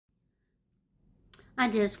I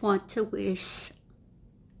just want to wish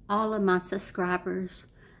all of my subscribers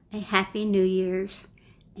a happy New Year's.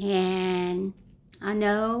 And I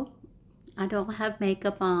know I don't have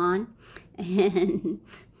makeup on, and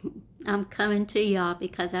I'm coming to y'all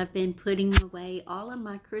because I've been putting away all of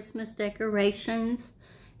my Christmas decorations,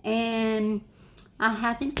 and I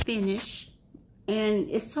haven't finished. And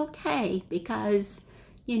it's okay because,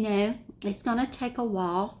 you know, it's going to take a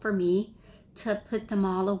while for me to put them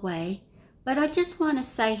all away. But I just want to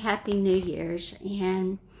say Happy New Year's,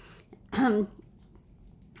 and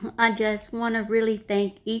I just want to really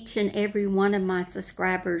thank each and every one of my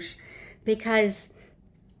subscribers because,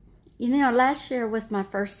 you know, last year was my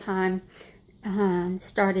first time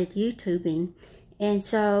started YouTubing, and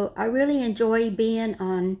so I really enjoy being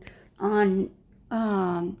on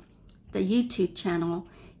the YouTube channel,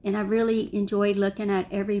 and I really enjoy looking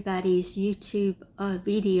at everybody's YouTube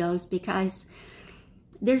videos because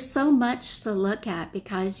there's so much to look at,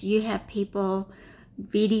 because you have people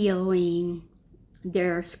videoing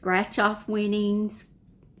their scratch-off winnings.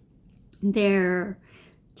 They're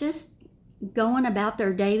just going about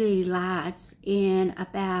their daily lives and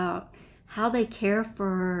about how they care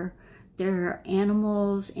for their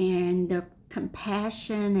animals and their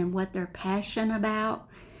compassion and what they're passionate about.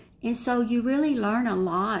 And so you really learn a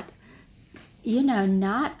lot, you know,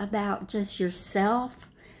 not about just yourself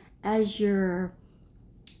as you're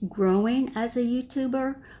growing as a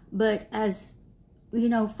YouTuber, but as, you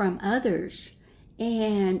know, from others.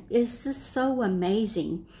 And it's just so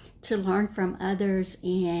amazing to learn from others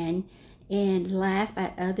and laugh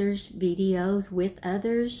at others' videos with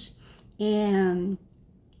others. And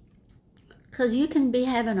because you can be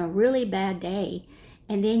having a really bad day,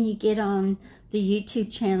 and then you get on the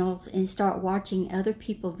YouTube channels and start watching other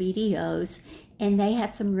people's videos, and they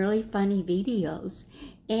have some really funny videos,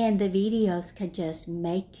 and the videos can just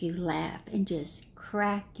make you laugh and just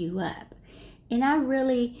crack you up. And I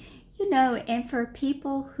really, you know, and for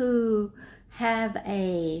people who have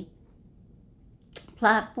a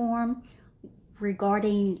platform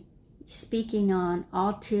regarding speaking on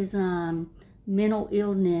autism, mental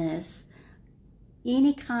illness,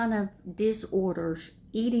 any kind of disorders,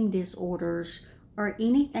 eating disorders, or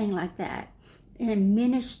anything like that, and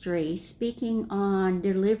ministry, speaking on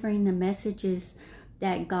delivering the messages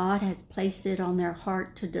that God has placed it on their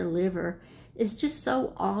heart to deliver, is just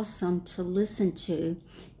so awesome to listen to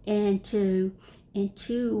and to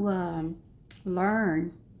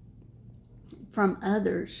learn from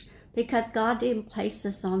others, because God didn't place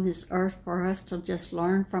us on this earth for us to just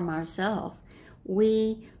learn from ourselves.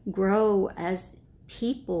 We grow as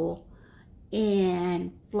people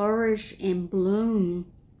and flourish and bloom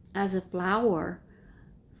as a flower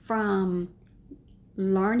from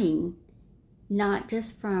learning, not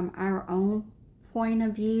just from our own point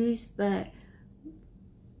of views, but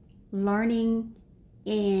learning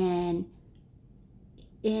and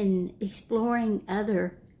in exploring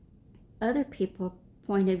other people's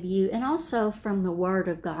point of view, and also from the Word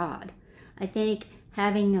of God. I think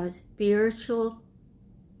having a spiritual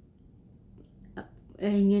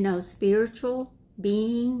spiritual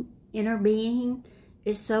being, inner being,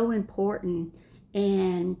 is so important.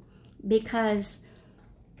 And because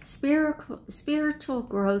spiritual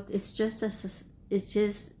growth is just as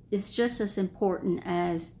important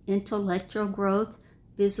as intellectual growth,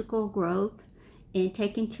 physical growth, and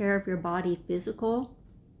taking care of your body physical,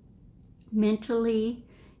 mentally,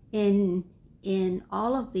 in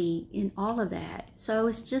all of that. So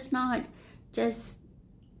it's just not just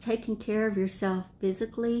taking care of yourself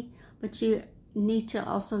physically, but you need to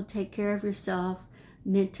also take care of yourself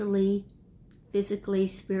mentally, physically,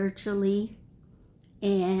 spiritually,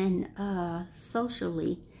 and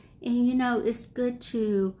socially. And you know, it's good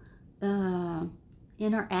to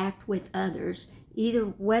interact with others, either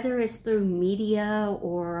whether it's through media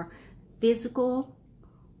or physical,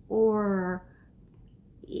 or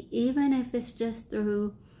even if it's just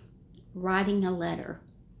through writing a letter.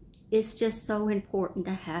 It's just so important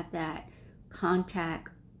to have that contact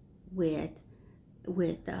with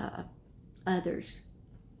others.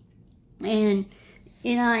 And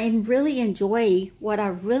I really enjoy, what I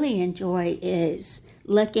really enjoy is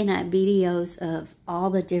looking at videos of all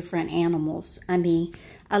the different animals. I mean,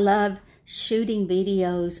 I love shooting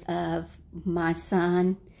videos of my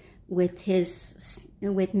son with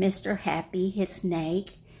Mr. Happy, his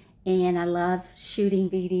snake. And I love shooting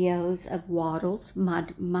videos of Waddles,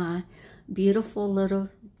 my beautiful little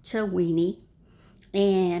Chiweenie.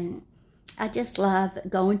 And I just love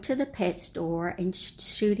going to the pet store and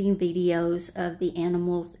shooting videos of the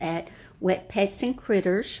animals at Wet Pets and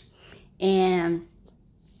Critters. And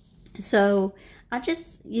so I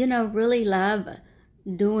just, you know, really love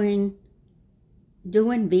doing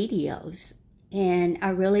videos. And I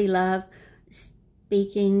really love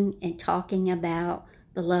speaking and talking about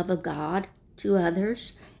the love of God to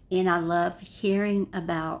others. And I love hearing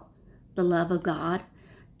about the love of God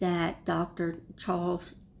that Dr.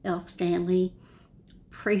 Charles F. Stanley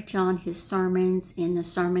preach on his sermons and the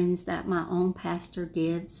sermons that my own pastor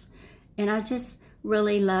gives. And I just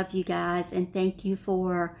really love you guys, and thank you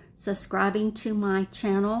for subscribing to my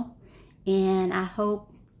channel. And I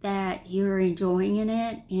hope that you're enjoying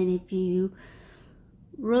it. And if you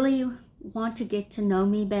really want to get to know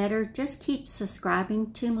me better, just keep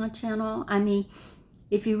subscribing to my channel. I mean,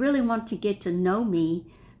 if you really want to get to know me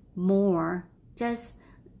more, just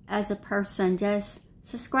as a person, just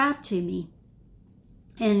subscribe to me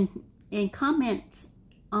and comment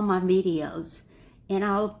on my videos, and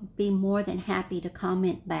I'll be more than happy to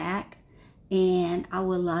comment back. And I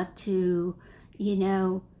would love to, you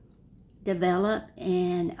know, develop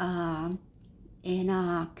and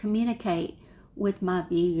communicate with my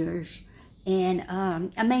viewers. And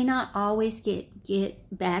I may not always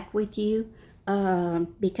get back with you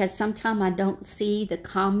because sometimes I don't see the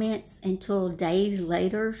comments until days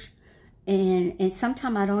later, and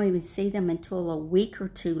sometimes I don't even see them until a week or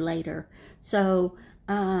two later. So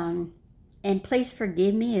and please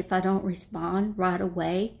forgive me if I don't respond right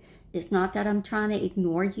away. It's not that I'm trying to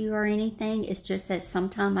ignore you or anything. It's just that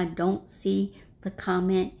sometimes I don't see the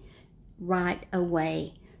comment right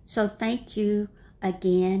away. So thank you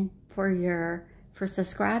again for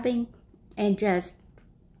subscribing, and just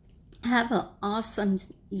have an awesome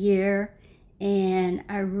year. And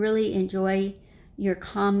I really enjoy your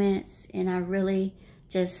comments, and I really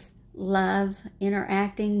just love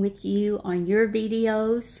interacting with you on your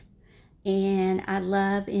videos, and I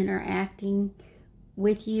love interacting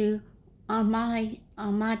with you on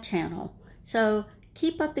my channel. So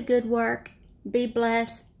keep up the good work, be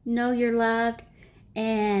blessed, know you're loved,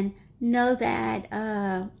 and know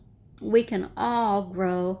that we can all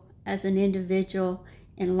grow as an individual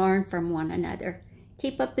and learn from one another.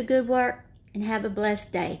 Keep up the good work and have a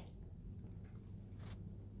blessed day.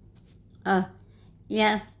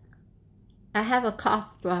 Yeah, I have a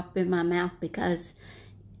cough drop in my mouth because,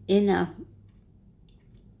 you know,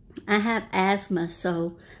 I have asthma,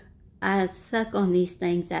 so I suck on these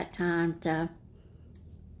things at times to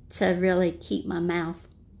really keep my mouth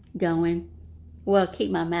going. Well,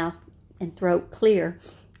 keep my mouth and throat clear.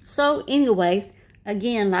 So anyways,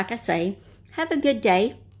 again, like I say, have a good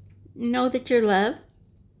day. Know that you're loved.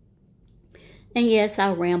 And yes,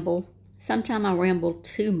 I'll ramble. Sometimes I ramble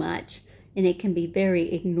too much, and it can be very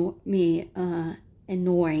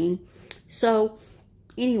annoying. So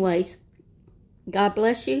anyways, God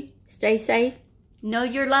bless you. Stay safe. Know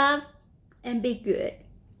you're loved, and be good.